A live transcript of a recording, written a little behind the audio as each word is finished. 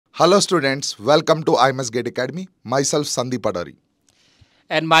Hello students, welcome to IMS GATE Academy. Myself Sandeep Adari.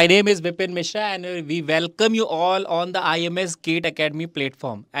 And my name is Vipin Mishra and we welcome you all on the IMS GATE Academy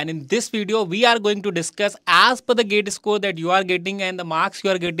platform. And in this video, we are going to discuss as per the GATE score that you are getting and the marks you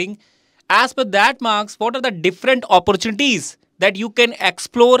are getting. As per that marks, what are the different opportunities that you can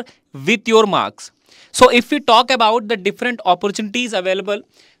explore with your marks? So if we talk about the different opportunities available,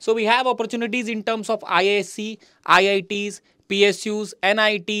 so we have opportunities in terms of IISc, IITs, PSUs,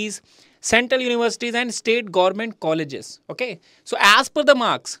 NITs, central universities and state government colleges. Okay, so as per the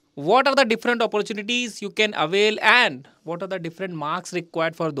marks, what are the different opportunities you can avail and what are the different marks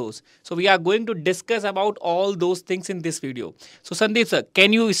required for those? So we are going to discuss about all those things in this video. So Sandeep sir,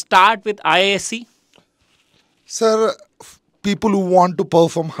 can you start with IISc? Sir, people who want to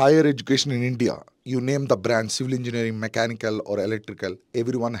perform higher education in India, you name the branch, civil engineering, mechanical or electrical,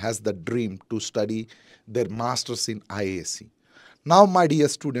 everyone has the dream to study their masters in IISc. Now, my dear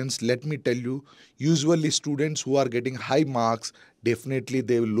students, let me tell you, usually students who are getting high marks, definitely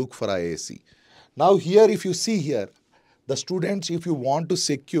they will look for IISc. Now here, if you see here, the students, if you want to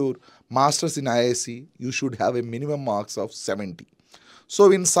secure masters in IISc, you should have a minimum marks of 70.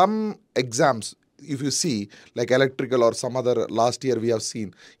 So in some exams, if you see like electrical or some other, last year we have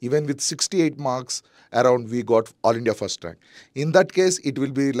seen, even with 68 marks around we got All India first rank. In that case, it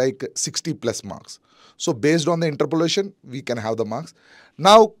will be like 60 plus marks. So based on the interpolation, we can have the marks.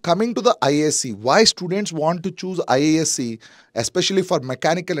 Now coming to the IISc, why students want to choose IISc, especially for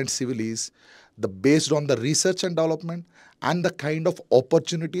mechanical and civil, is the based on the research and development and the kind of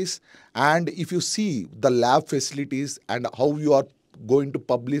opportunities. And if you see the lab facilities and how you are going to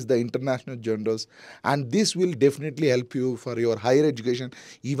publish the international journals, and this will definitely help you for your higher education,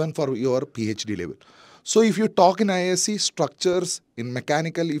 even for your PhD level. So if you talk in IISc, structures in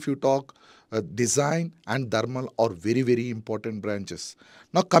mechanical, if you talk design and thermal are very, very important branches.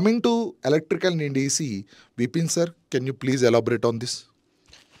 Now coming to electrical and DC, Vipin sir, can you please elaborate on this?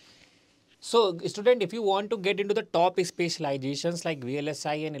 So student, if you want to get into the top specializations like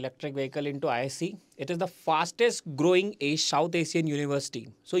VLSI and electric vehicle into IISc, it is the fastest growing South Asian university.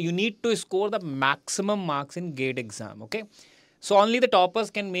 So you need to score the maximum marks in GATE exam. Okay. So only the toppers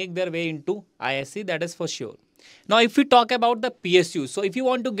can make their way into IISc, that is for sure. Now, if we talk about the PSUs, so if you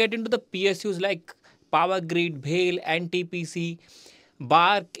want to get into the PSUs like Power Grid, BHEL, NTPC,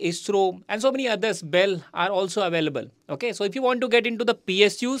 BARC, ISRO, and so many others, BEL are also available. Okay, so if you want to get into the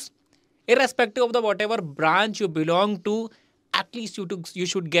PSUs, irrespective of the whatever branch you belong to, at least you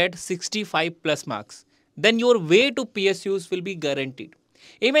should get 65 plus marks. Then your way to PSUs will be guaranteed.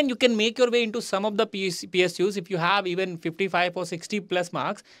 Even you can make your way into some of the PSUs if you have even 55 or 60 plus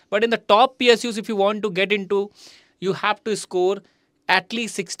marks. But in the top PSUs, if you want to get into, you have to score at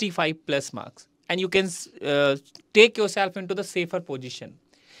least 65 plus marks. And you can take yourself into the safer position.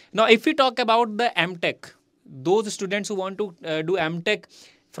 Now, if we talk about the MTech, those students who want to do MTech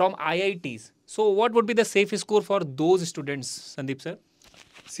from IITs. So what would be the safe score for those students, Sandeep sir?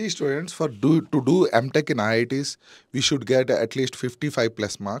 See students, to do MTech in IITs, we should get at least 55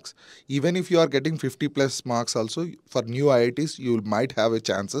 plus marks. Even if you are getting 50 plus marks also, for new IITs, you might have a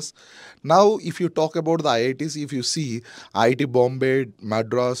chances. Now, if you talk about the IITs, if you see IIT Bombay,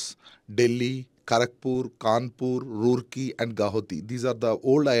 Madras, Delhi, Kharagpur, Kanpur, Roorkee and Guwahati. These are the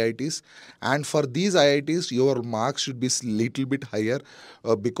old IITs, and for these IITs your marks should be little bit higher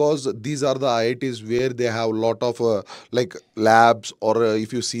because these are the IITs where they have a lot of like labs, or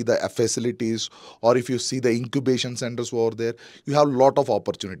if you see the facilities, or if you see the incubation centers over there, you have a lot of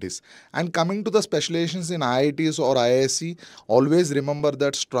opportunities. And coming to the specializations in IITs or IISc, always remember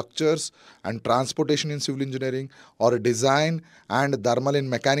that structures and transportation in civil engineering, or design and thermal in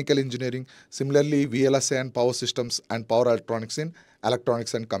mechanical engineering, similarly VLSI and power systems and power electronics in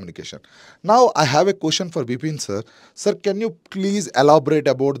electronics and communication. Now I have a question for Vipin sir. Sir, can you please elaborate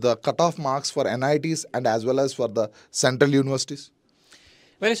about the cutoff marks for NITs and as well as for the central universities?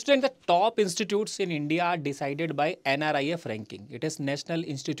 Well, student, the top institutes in India are decided by NRIF ranking. It is National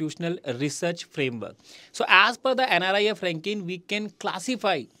Institutional Research Framework. So as per the NRIF ranking, we can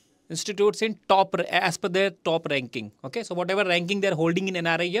classify institutes in top as per their top ranking. Okay, so whatever ranking they're holding in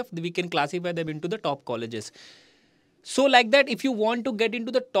NRIF, we can classify them into the top colleges. So like that, if you want to get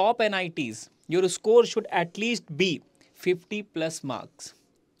into the top NITs, your score should at least be 50 plus marks.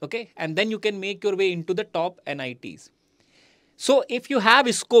 Okay, and then you can make your way into the top NITs. So if you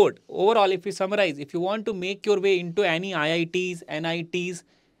have scored overall, if you summarize, if you want to make your way into any IITs, NITs,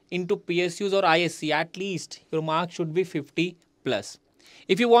 into PSUs or IISc, at least your mark should be 50 plus.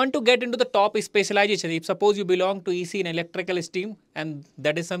 If you want to get into the top specialization, if suppose you belong to EC in electrical stream, and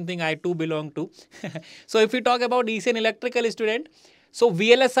that is something I too belong to. So if you talk about EC in electrical student, So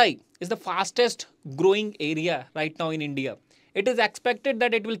VLSI is the fastest growing area right now in India. It is expected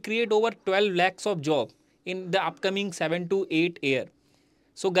that it will create over 12 lakhs of jobs in the upcoming 7 to 8 year.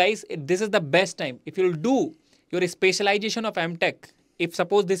 So guys, this is the best time. If you'll do your specialization of MTech, if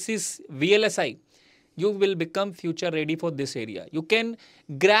suppose this is VLSI, you will become future ready for this area. You can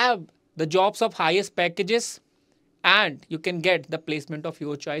grab the jobs of highest packages and you can get the placement of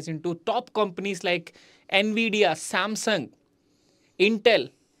your choice into top companies like Nvidia, Samsung, Intel,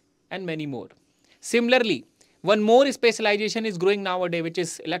 and many more. Similarly, one more specialization is growing nowadays, which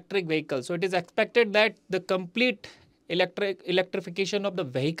is electric vehicles. So it is expected that the complete electrification of the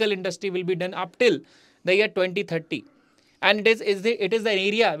vehicle industry will be done up till the year 2030. And it is the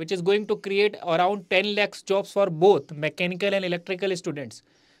area which is going to create around 10 lakhs jobs for both mechanical and electrical students.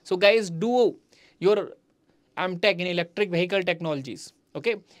 So guys, do your MTech in electric vehicle technologies.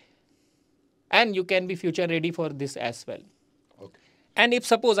 Okay. And you can be future ready for this as well. Okay. And if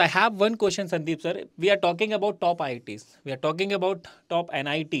suppose I have one question, Sandeep sir, we are talking about top IITs, we are talking about top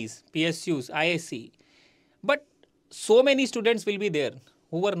NITs, PSUs, IISc, but so many students will be there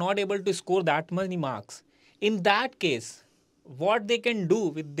who were not able to score that many marks. In that case, what they can do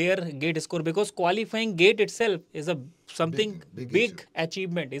with their GATE score, because qualifying GATE itself is a something big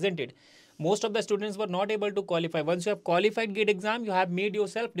achievement, isn't it? Most of the students were not able to qualify. Once you have qualified GATE exam, you have made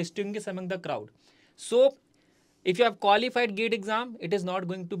yourself distinguished among the crowd. So if you have qualified GATE exam, it is not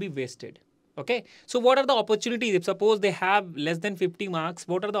going to be wasted. Okay. So what are the opportunities? If suppose they have less than 50 marks,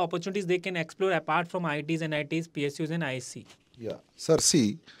 what are the opportunities they can explore apart from IITs, NITs, PSUs and IISc? Yeah. Sir,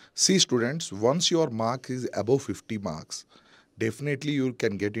 see students, once your mark is above 50 marks, definitely you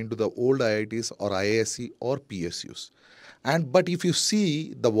can get into the old IITs or IISc or PSUs. And but if you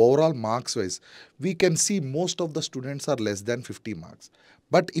see the overall marks wise, we can see most of the students are less than 50 marks.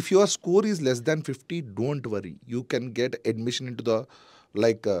 But if your score is less than 50, don't worry. You can get admission into the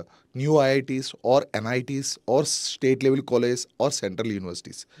new IITs or NITs or state level college or central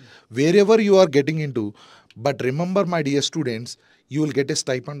universities. Wherever you are getting into, but remember my dear students, you will get a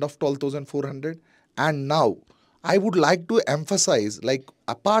stipend of 12,400. And now I would like to emphasize, like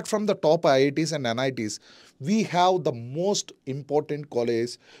apart from the top IITs and NITs, we have the most important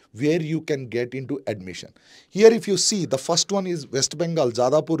college where you can get into admission. Here if you see, the first one is West Bengal,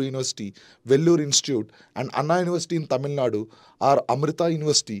 Jadavpur University, Vellore Institute, and Anna University in Tamil Nadu, or Amrita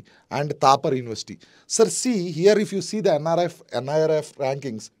University and Thapar University. Sir, see here if you see the NIRF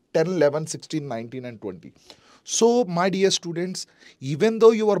rankings, 10, 11, 16, 19 and 20. So, my dear students, even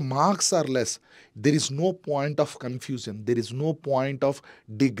though your marks are less, there is no point of confusion. There is no point of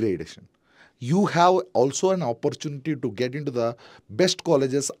degradation. You have also an opportunity to get into the best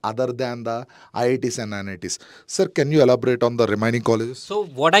colleges other than the IITs and NITs. Sir, can you elaborate on the remaining colleges? So,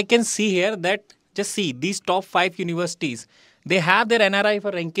 what I can see here that just see these top 5 universities, they have their NRI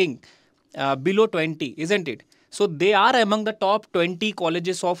for ranking below 20, isn't it? So, they are among the top 20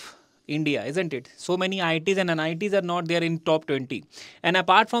 colleges of India, isn't it? So many IITs and NITs are not there in top 20. And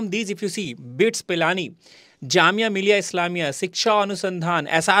apart from these, if you see BITS Pilani, Jamia Millia Islamia, Shiksha Anusandhan,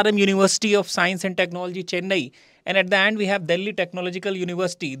 SRM University of Science and Technology, Chennai, and at the end we have Delhi Technological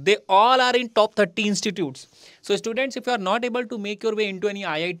University. They all are in top 30 institutes. So students, if you are not able to make your way into any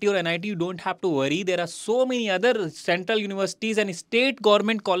IIT or NIT, you don't have to worry. There are so many other central universities and state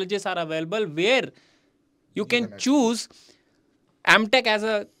government colleges are available where you can choose MTech as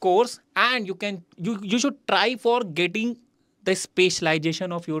a course, and you should try for getting the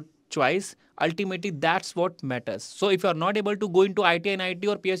specialization of your choice. Ultimately, that's what matters. So if you are not able to go into IT, NIT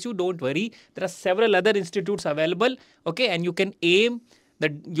or PSU, don't worry. There are several other institutes available. Okay, and you can aim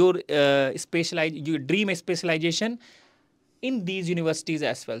your dream specialization in these universities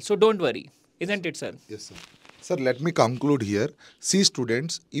as well. So don't worry, isn't it, sir? Yes, sir. Sir, let me conclude here. See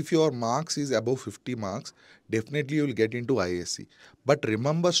students, if your marks is above 50 marks, definitely you will get into IISc. But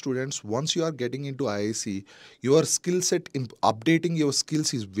remember students, once you are getting into IISc, your skill set, updating your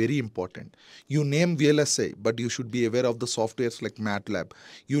skills is very important. You name VLSI, but you should be aware of the softwares like MATLAB.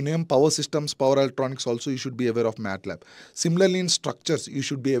 You name power systems, power electronics, also you should be aware of MATLAB. Similarly, in structures, you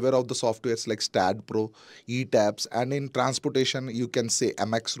should be aware of the softwares like STAD-Pro, ETABS, and in transportation, you can say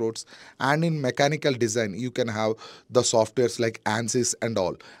MX roads, and in mechanical design, you can have the softwares like ANSYS and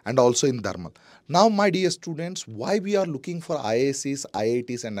all, and also in thermal. Now, my dear students, why we are looking for IIScs,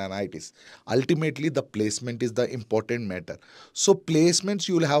 IITs and NITs? Ultimately, the placement is the important matter. So, placements,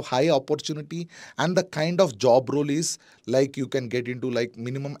 you will have high opportunity, and the kind of job role is like you can get into like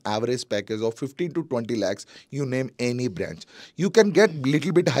minimum average package of 15 to 20 lakhs, you name any branch. You can get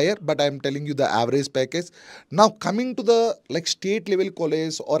little bit higher, but I am telling you the average package. Now, coming to the like state level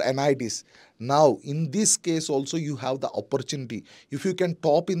college or NITs, Now, in this case also you have the opportunity. If you can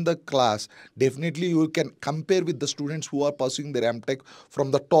top in the class, definitely you can compare with the students who are pursuing their MTech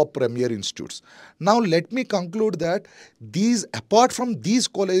from the top premier institutes. Now, let me conclude that these, apart from these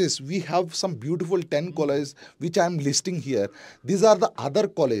colleges, we have some beautiful 10 colleges which I am listing here. These are the other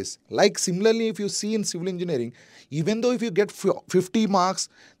colleges. Like similarly, if you see in civil engineering, even though if you get 50 marks,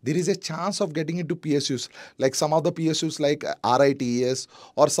 there is a chance of getting into PSUs, like some of the PSUs like RITES,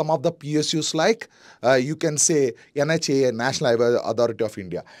 or some of the PSUs like you can say NHA, National Highway Authority of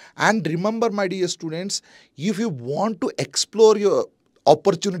India. And remember, my dear students, if you want to explore your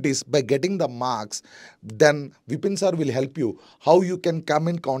opportunities by getting the marks, then Vipin sir will help you how you can come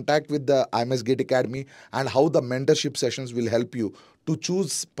in contact with the IMS GATE Academy, and how the mentorship sessions will help you to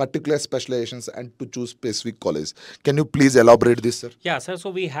choose particular specializations and to choose specific college. Can you please elaborate this, sir? Yeah, sir.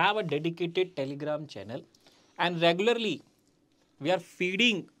 So we have a dedicated Telegram channel, and regularly we are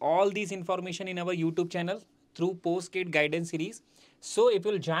feeding all these information in our YouTube channel through post-GATE guidance series. So if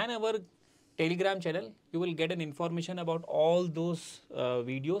you'll join our Telegram channel, you will get an information about all those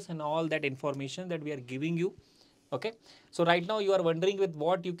videos and all that information that we are giving you. Okay. So right now you are wondering with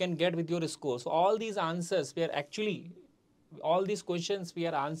what you can get with your score. So all these answers, we are actually, all these questions we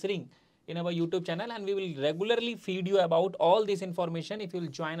are answering in our YouTube channel, and we will regularly feed you about all this information if you will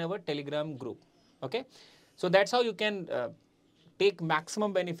join our Telegram group. Okay. So that's how you can take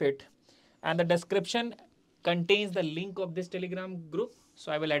maximum benefit, and the description contains the link of this Telegram group.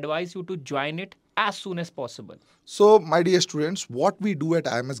 So I will advise you to join it as soon as possible. So, my dear students, what we do at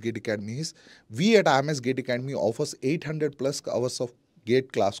IMS GATE Academy is, we at IMS GATE Academy offers 800 plus hours of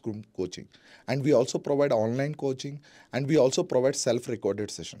GATE classroom coaching, and we also provide online coaching, and we also provide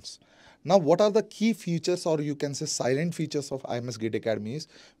self-recorded sessions. Now, what are the key features, or you can say silent features, of IMS GATE Academy is,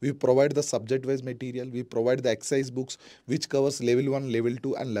 we provide the subject-wise material, we provide the exercise books which covers level 1, level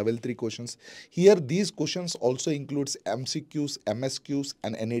 2 and level 3 questions. Here, these questions also includes MCQs, MSQs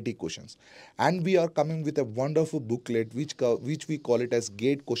and NAT questions. And we are coming with a wonderful booklet which we call it as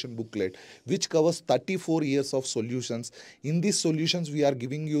GATE question booklet, which covers 34 years of solutions. In these solutions, we are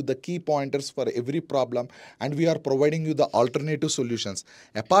giving you the key pointers for every problem, and we are providing you the alternative solutions.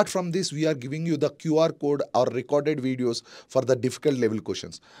 Apart from this, we are giving you the QR code or recorded videos for the difficult level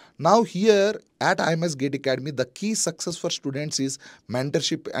questions. Now here at IMS GATE Academy, the key success for students is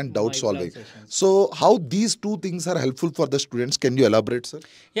mentorship and doubt solving. So how these two things are helpful for the students? Can you elaborate, sir?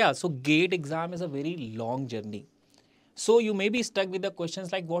 Yeah, so GATE exam is a very long journey. So you may be stuck with the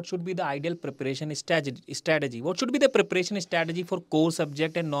questions like, what should be the ideal preparation strategy? What should be the preparation strategy for core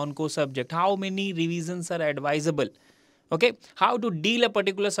subject and non-core subject? How many revisions are advisable? Okay, how to deal a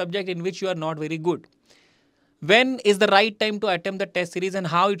particular subject in which you are not very good? When is the right time to attempt the test series and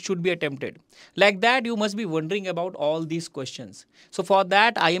how it should be attempted? Like that, you must be wondering about all these questions. So for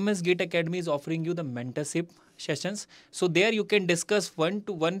that, IMS GATE Academy is offering you the mentorship sessions. So there you can discuss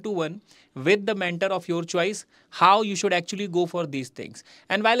one-to-one with the mentor of your choice how you should actually go for these things.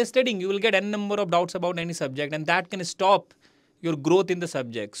 And while studying, you will get n number of doubts about any subject, and that can stop your growth in the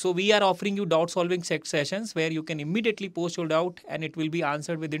subject. So we are offering you doubt solving sessions where you can immediately post your doubt and it will be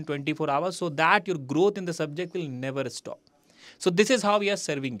answered within 24 hours, so that your growth in the subject will never stop. So this is how we are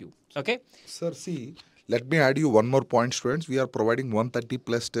serving you. Okay. Sir, see, let me add you one more point, students. We are providing 130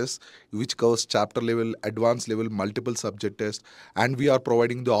 plus tests, which covers chapter level, advanced level, multiple subject tests, and we are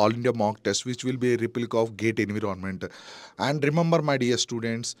providing the all India mock test, which will be a replica of GATE environment. And remember, my dear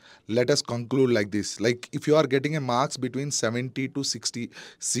students, let us conclude like this. Like, if you are getting a marks between 70 to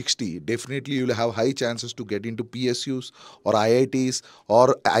 60, definitely you will have high chances to get into PSUs or IITs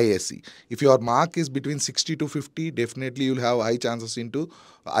or IISc. If your mark is between 60 to 50, definitely you will have high chances into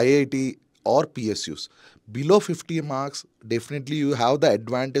IIT or PSUs. Below 50 marks, definitely you have the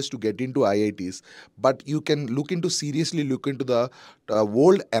advantage to get into IITs, but you can seriously look into the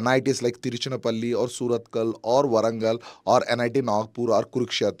old NITs like Tiruchirappalli or Surathkal or Warangal or NIT Nagpur or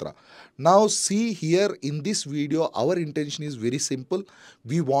Kurukshetra. Now see here in this video, our intention is very simple.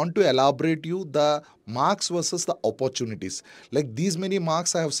 We want to elaborate you the marks versus the opportunities. Like, these many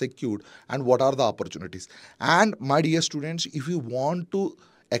marks I have secured and what are the opportunities. And my dear students, if you want to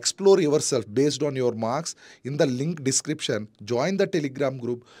explore yourself based on your marks, in the link description, join the Telegram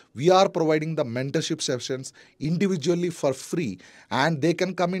group. We are providing the mentorship sessions individually for free, and they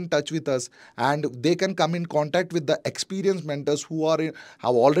can come in touch with us, and they can come in contact with the experienced mentors who have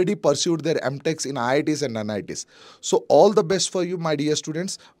already pursued their MTechs in IITs and NITs. So all the best for you, my dear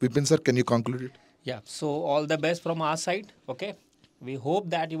students. Vipin sir, can you conclude it? Yeah, so all the best from our side. Okay, we hope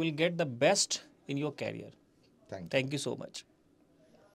that you will get the best in your career. Thank you so much.